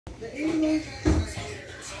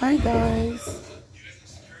Hi guys.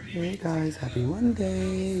 Hey guys, happy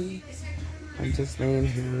Monday. I'm just laying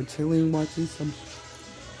here chilling, watching some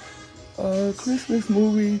Christmas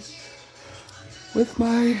movies with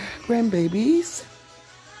my grandbabies.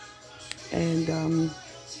 And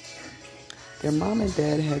their mom and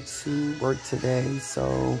dad had to work today,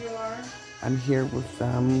 so I'm here with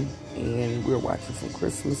them and we're watching some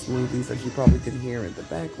Christmas movies, as you probably can hear in the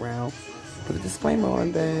background. Put a disclaimer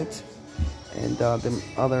on that. And the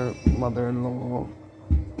other mother-in-law,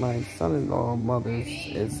 my son-in-law mother,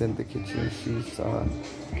 is in the kitchen. She's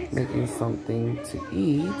making something to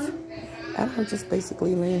eat. And I'm just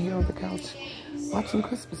basically laying here on the couch watching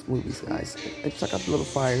Christmas movies, guys. And check out the little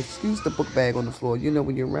fire. Excuse the book bag on the floor. You know,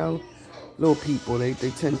 when you're around little people, they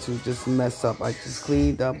tend to just mess up. I just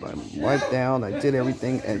cleaned up, I wiped down, I did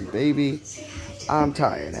everything, and baby, I'm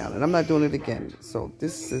tired now, and I'm not doing it again. So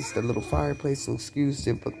this is the little fireplace, so excuse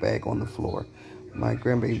the book bag on the floor. My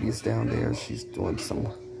grandbaby is down there. She's doing some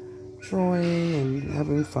drawing and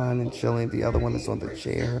having fun and chilling. The other one is on the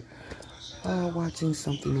chair, watching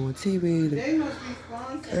something on TV.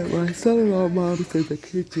 And my son-in-law mom is in the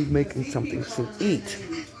kitchen making something to eat.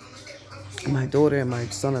 My daughter and my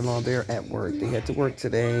son-in-law, they're at work. They had to work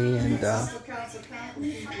today, and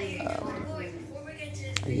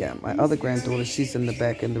yeah, my other granddaughter, she's in the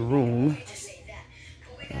back in the room.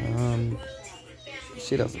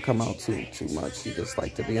 She doesn't come out too much. She just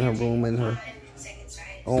likes to be in her room in her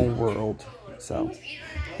own world. So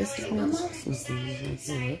this is one of the Christmas movies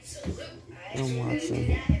right here I'm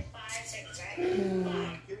watching.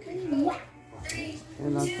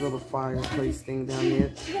 And that's a little fireplace thing down there.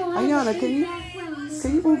 Ayana,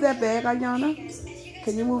 can you move that bag, Ayana?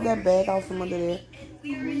 Can you move that bag out from under there?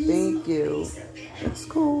 Thank you. It's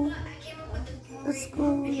cool. It's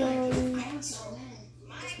cool, y'all.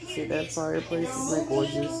 See that fireplace? Isn't that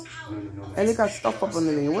gorgeous? And it got stuff up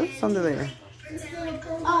under there. What's under there?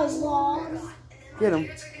 Oh, walls. Get them.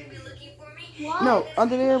 No,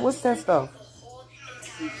 under there, what's that stuff?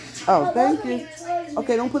 Oh, thank you.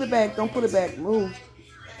 Okay, don't put it back. Don't put it back. Move.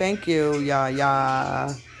 Thank you.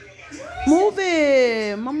 Yeah. Move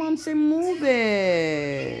it. My mom said move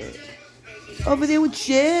it. Over there with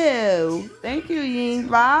you. Thank you, Ying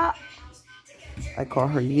Bop. I call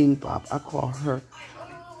her Ying Bop. I call her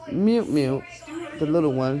Mute, the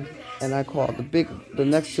little one. And I call the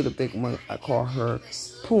next to the big one, I call her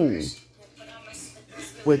Poon,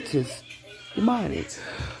 which is Imani.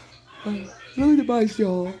 Look at the bikes,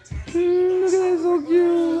 y'all. Look at that, so cute.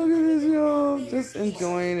 Look at this, y'all. Just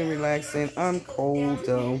enjoying and relaxing. I'm cold,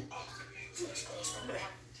 though.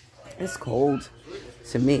 It's cold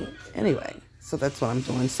to me. Anyway, so that's what I'm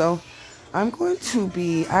doing. So I'm going to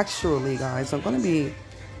be, actually, guys, I'm going to be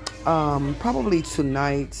probably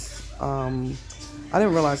tonight. I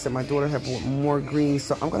didn't realize that my daughter had bought more greens,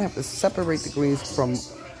 so I'm going to have to separate the greens from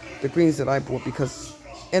the greens that I bought, because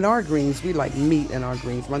in our greens, we like meat in our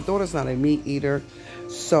greens. My daughter's not a meat eater,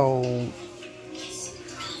 so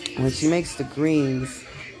when she makes the greens,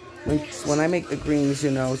 when I make the greens,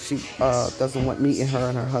 you know, she doesn't want meat in her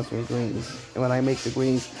and her husband's greens. And when I make the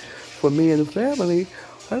greens for me and the family,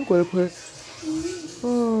 I'm going to put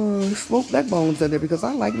smoked leg bones in there, because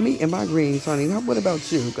I like meat in my greens, honey. What about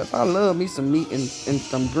you? Because I love me some meat in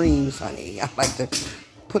some greens, honey. I like to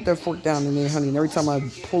put that fork down in there, honey. And every time I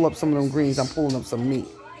pull up some of them greens, I'm pulling up some meat.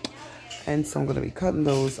 And so I'm going to be cutting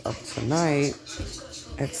those up tonight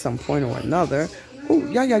at some point or another. Oh,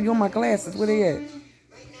 yeah, you on my glasses. Where they at?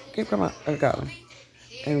 Okay, come on. I got them.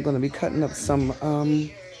 And I'm going to be cutting up some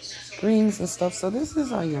greens and stuff. So this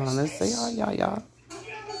is Ayana. Say hi, yeah.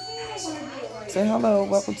 Say hello.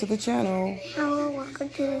 Welcome to the channel. Hello, welcome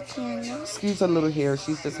to the channel. Excuse her little hair.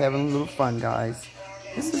 She's just having a little fun, guys.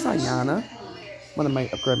 This is Ayana, one of my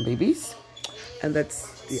grandbabies. And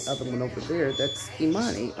that's the other one over there. That's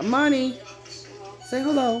Imani. Imani, say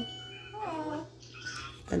hello. Hello.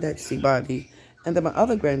 And that's Sibadi. And then my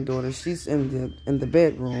other granddaughter, she's in the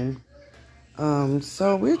bedroom.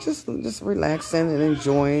 So we're just relaxing and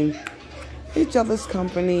enjoying each other's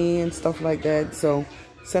company and stuff like that. So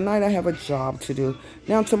tonight I have a job to do.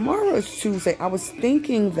 Now tomorrow is Tuesday. I was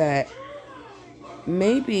thinking that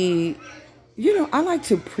maybe, you know, I like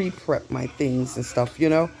to pre-prep my things and stuff, you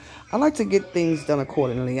know. I like to get things done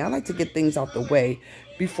accordingly. I like to get things out the way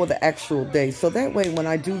before the actual day. So that way when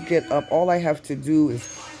I do get up, all I have to do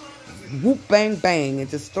is whoop, bang, bang, and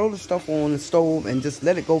just throw the stuff on the stove and just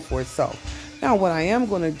let it go for itself. Now, what I am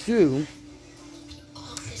going to do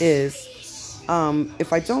is,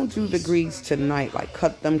 if I don't do the greens tonight, like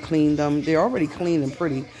cut them, clean them, they're already clean and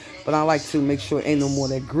pretty. but I like to make sure ain't no more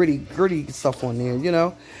of that gritty stuff on there, you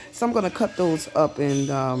know. So I'm gonna cut those up, and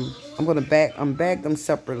I'm gonna bag them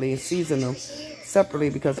separately and season them separately,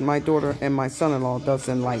 because my daughter and my son-in-law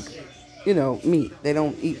doesn't like, you know, meat. They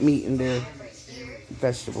don't eat meat in their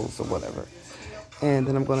vegetables or whatever. And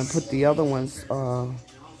then I'm gonna put the other ones,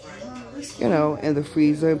 you know, in the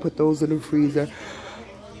freezer, and put those in the freezer.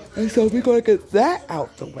 And so we're gonna get that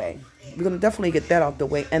out the way. We're gonna definitely get that out the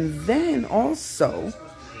way. And then also,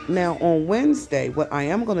 now on Wednesday, what I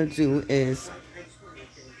am gonna do is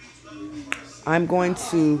I'm going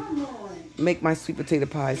to make my sweet potato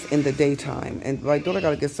pies in the daytime. And my daughter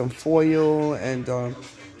gotta get some foil and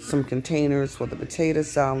some containers for the potato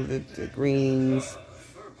salad, the greens,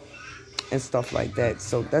 and stuff like that.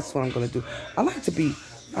 So that's what I'm gonna do. I like to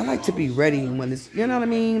be ready when it's, you know what I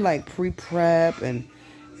mean, like pre-prep. And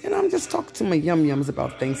you know, I'm just talking to my yum-yums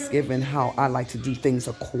about Thanksgiving, how I like to do things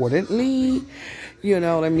accordingly. You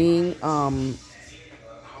know what I mean?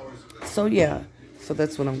 So yeah, so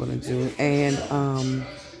that's what I'm gonna do. And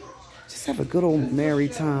just have a good old merry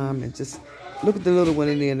time, and just look at the little one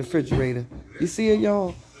in there in the refrigerator. You see her,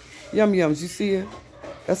 y'all? Yum-yums, you see her?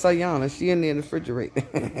 That's Ayana. She in there in the refrigerator.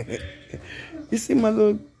 You see my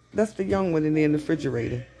little, that's the young one in there in the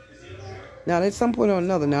refrigerator. Now, at some point or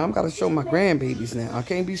another, now, I'm got to show my grandbabies now. I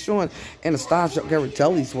can't be showing Anastasia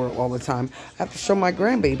GHIRADELLI'S work all the time. I have to show my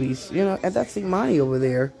grandbabies, you know. And that's Imani over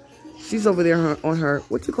there. She's over there on her,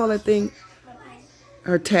 what you call that thing?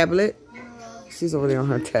 Her tablet. She's over there on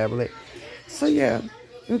her tablet. So, yeah.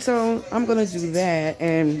 And so, I'm going to do that.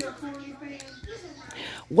 And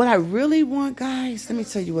what I really want, guys, let me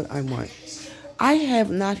tell you what I want. I have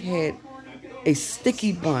not had a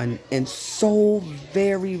sticky bun in so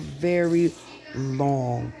very, very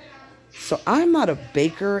long. So I'm not a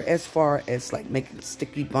baker as far as like making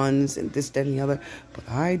sticky buns and this, that, and the other. But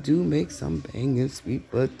I do make some banging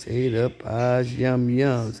sweet potato pies,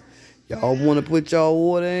 yum-yums. Y'all want to put y'all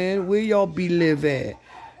order in? Where y'all be live at?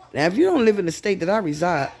 Now, if you don't live in the state that I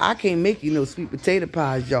reside, I can't make you no sweet potato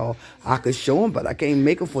pies, y'all. I could show them, but I can't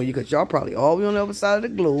make them for you, because y'all probably all be on the other side of the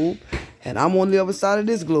globe, and I'm on the other side of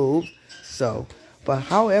this globe. So, but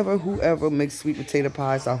however, whoever makes sweet potato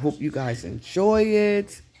pies, I hope you guys enjoy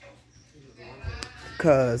it,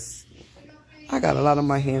 because I got a lot on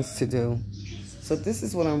my hands to do. So this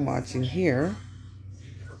is what I'm watching here.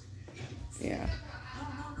 Yeah,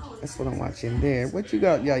 that's what I'm watching there. What you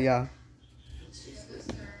got, yeah?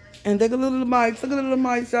 And look at the little mice. Look at the little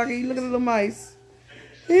mice, Jackie. Look at the little mice.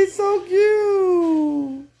 He's so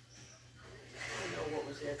cute.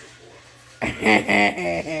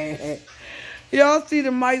 Y'all see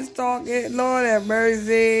the mice talking? Lord have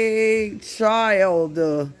mercy. Child.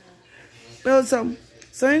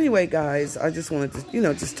 So anyway, guys, I just wanted to, you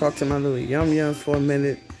know, just talk to my little yum-yums for a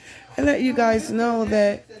minute and let you guys know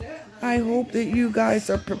that I hope that you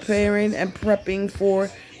guys are preparing and prepping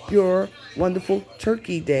for your wonderful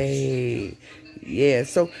Turkey Day. Yeah,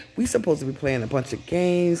 so we supposed to be playing a bunch of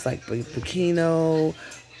games like Bikino,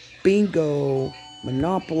 Bingo,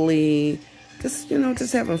 Monopoly, just, you know,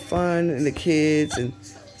 just having fun, and the kids, and,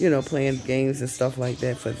 you know, playing games and stuff like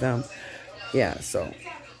that for them. Yeah, so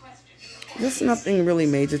just nothing really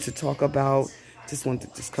major to talk about. Just wanted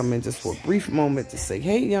to just come in just for a brief moment to say,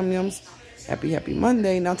 hey, yum-yums, happy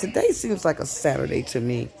Monday. Now, today seems like a Saturday to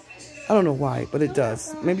me. I don't know why, but it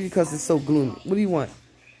does. Maybe because it's so gloomy. What do you want?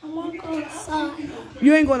 I want to go outside.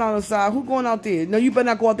 You ain't going outside. Who going out there? No, you better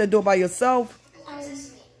not go out that door by yourself.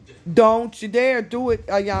 Don't you dare do it,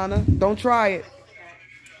 Ayana. Don't try it.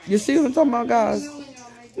 You see what I'm talking about, guys?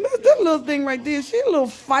 That little thing right there, she a little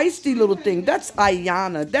feisty little thing. That's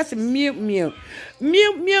Ayana. That's Mute.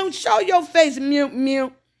 Mute. Show your face,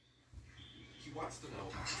 Mute.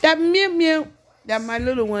 That Mute. That my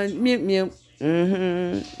little one, Mute.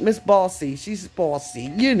 Miss Bossy. She's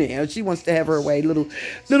bossy. You know, she wants to have her way. Little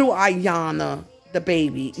Ayana, the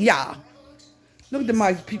baby. Yeah. Look at the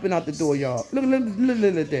mice peeping out the door, y'all. Look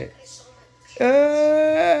at that.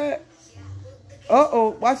 Uh-oh.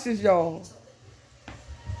 Watch this, y'all.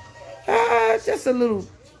 Just a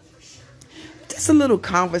little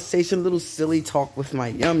conversation, a little silly talk with my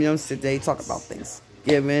yum-yums today. Talk about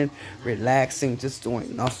Thanksgiving, relaxing, just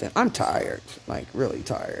doing nothing. I'm tired, like really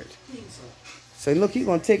tired. So look, he's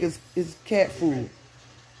gonna take his cat food.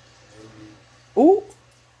 Ooh.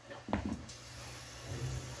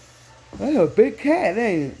 That's a big cat,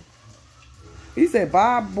 ain't it? He said,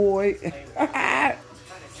 bye, boy.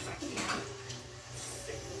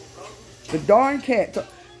 The darn cat.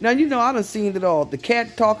 Now, you know, I done seen it all. The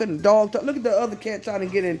cat talking, the dog talking. Look at the other cat trying to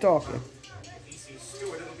get in talking.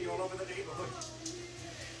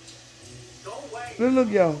 Look,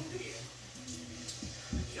 y'all.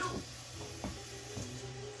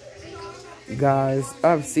 Guys,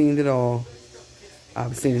 I've seen it all.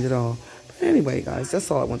 I've seen it all. But anyway, guys, that's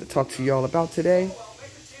all I want to talk to y'all about today.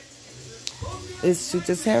 Is to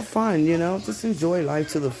just have fun, you know, just enjoy life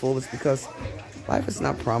to the fullest, because life is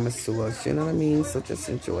not promised to us, you know what I mean? So just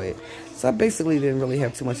enjoy it. So I basically didn't really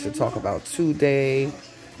have too much to talk about today.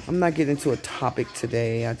 I'm not getting into a topic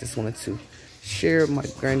today. I just wanted to share my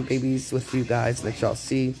grandbabies with you guys, let y'all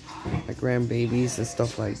see my grandbabies and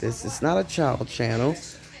stuff like this. It's not a child channel,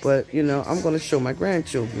 but, you know, I'm going to show my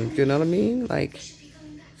grandchildren, you know what I mean? Like,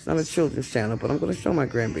 it's not a children's channel, but I'm going to show my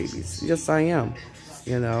grandbabies. Yes, I am.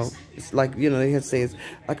 You know, it's like, you know, they have to say it's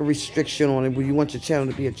like a restriction on it, where you want your channel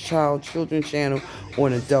to be a children channel or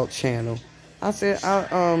an adult channel. I said, I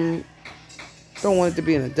don't want it to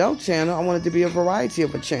be an adult channel. I want it to be a variety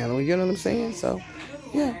of a channel. You know what I'm saying? So,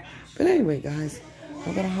 yeah. But anyway, guys,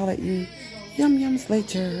 I'm going to holler at you yums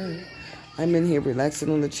later. I'm in here relaxing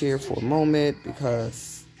on the chair for a moment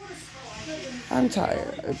because I'm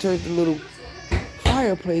tired. I turned the little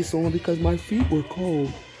fireplace on because my feet were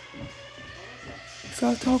cold. So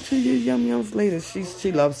I'll talk to you yums later.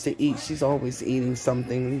 She loves to eat. She's always eating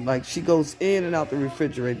something. Like, she goes in and out the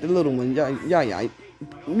refrigerator. The little one, yeah.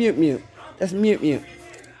 Mute. That's mute.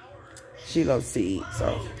 She loves to eat.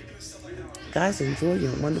 So, guys, enjoy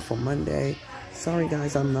your wonderful Monday. Sorry,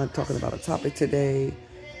 guys, I'm not talking about a topic today.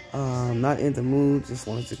 Not in the mood. Just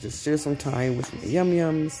wanted to just share some time with my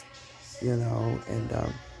yums, you know,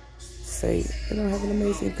 and say, you know, have an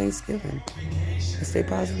amazing Thanksgiving. And stay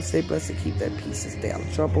positive, stay blessed, and keep that peace and stay out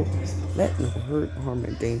of trouble. Let no hurt, harm,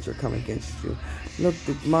 and danger come against you. Look,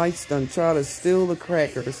 the mice done try to steal the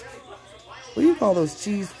crackers. What do you call those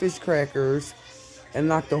cheese fish crackers? And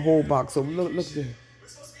knock the whole box over. Look there.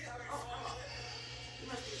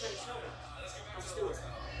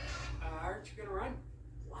 Aren't you gonna run?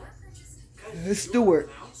 It's Stewart.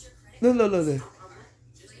 Look there.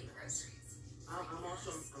 I'm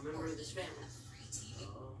also a member of this family.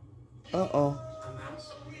 Uh-oh.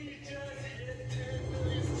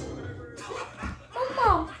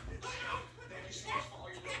 Mama.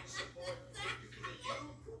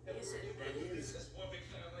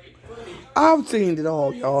 I've seen it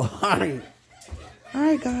all, y'all.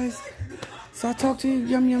 Alright, guys. So I'll talk to you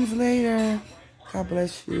yums later. God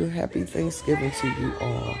bless you. Happy Thanksgiving to you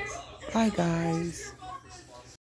all. Bye, guys.